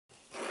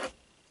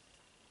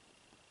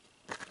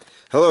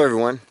Hello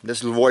everyone,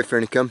 this is LaVoy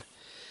Finicum.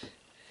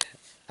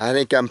 I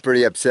think I'm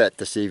pretty upset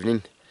this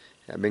evening.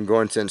 I've been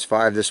going since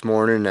 5 this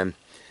morning. I'm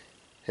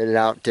headed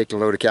out, taking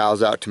a load of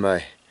cows out to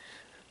my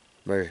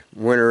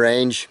winter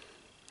range.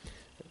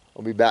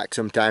 I'll be back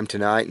sometime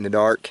tonight in the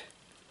dark.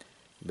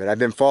 But I've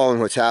been following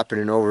what's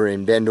happening over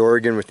in Bend,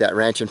 Oregon with that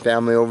ranching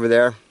family over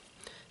there,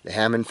 the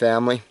Hammond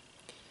family.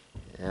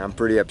 And I'm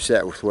pretty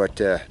upset with what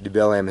the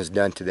BLM has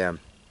done to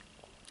them.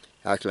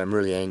 Actually, I'm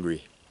really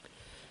angry.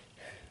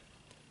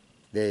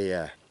 They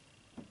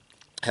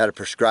had a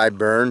prescribed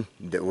burn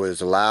that was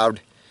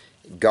allowed,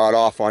 got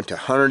off onto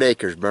 100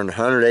 acres, burned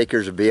 100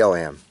 acres of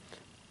BLM.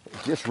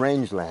 Just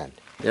rangeland,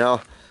 you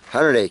know,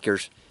 100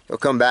 acres. He'll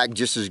come back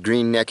just as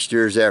green next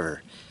year as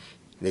ever.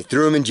 They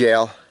threw him in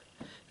jail.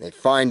 They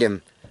fined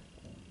him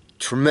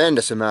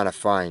tremendous amount of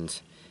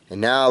fines. And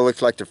now it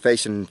looks like they're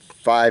facing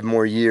 5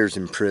 more years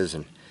in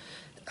prison.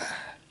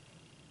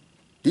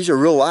 These are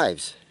real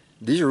lives.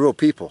 These are real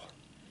people.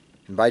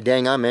 And by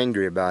dang, I'm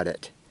angry about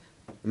it.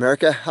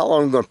 America, how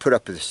long are we going to put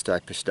up with this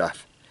type of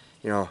stuff?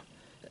 You know,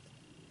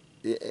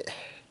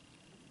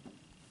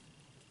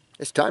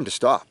 it's time to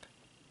stop.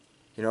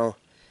 You know,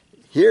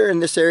 here in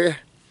this area,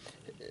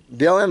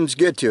 BLM's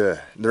good to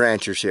the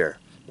ranchers here.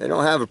 They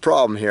don't have a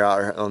problem here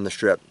out on the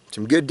strip.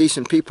 Some good,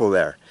 decent people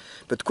there.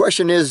 But the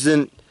question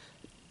isn't,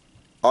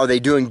 are they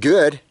doing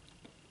good?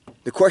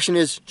 The question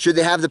is, should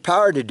they have the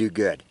power to do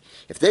good?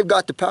 If they've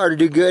got the power to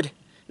do good,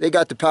 they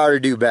got the power to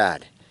do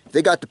bad. If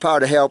they got the power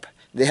to help,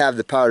 they have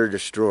the power to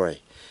destroy.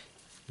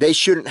 They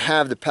shouldn't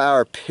have the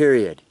power,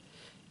 period.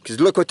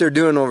 Because look what they're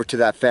doing over to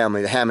that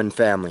family, the Hammond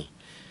family.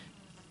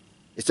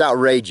 It's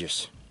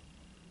outrageous.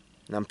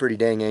 And I'm pretty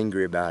dang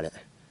angry about it.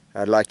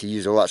 I'd like to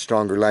use a lot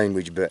stronger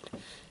language, but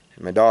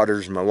my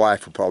daughters and my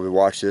wife will probably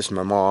watch this,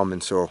 my mom,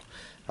 and so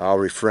I'll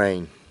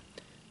refrain.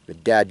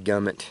 But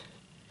dadgummit,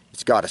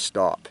 it's got to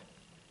stop.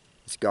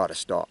 It's got to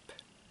stop.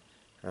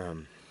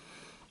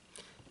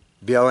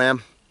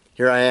 BLM,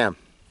 here I am.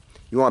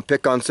 You want to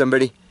pick on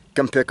somebody?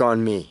 Come pick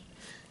on me.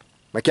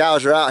 My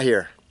cows are out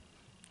here.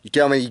 You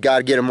tell me you got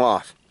to get them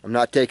off. I'm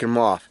not taking them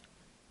off.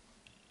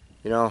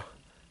 You know,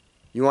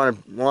 you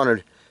want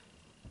to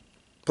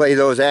play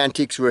those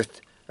antics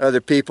with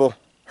other people,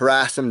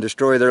 harass them,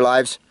 destroy their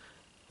lives?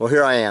 Well,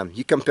 here I am.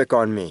 You come pick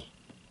on me.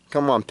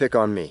 Come on, pick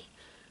on me.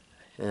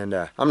 And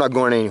I'm not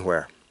going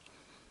anywhere.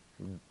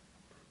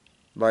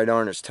 By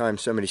darn, it's time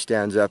somebody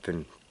stands up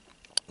and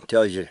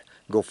tells you to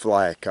go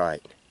fly a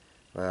kite.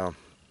 Well,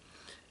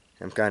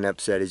 I'm kind of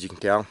upset, as you can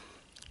tell.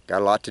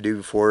 Got a lot to do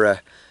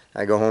before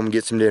I go home and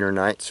get some dinner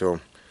tonight,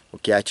 so we'll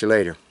catch you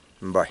later.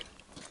 Bye.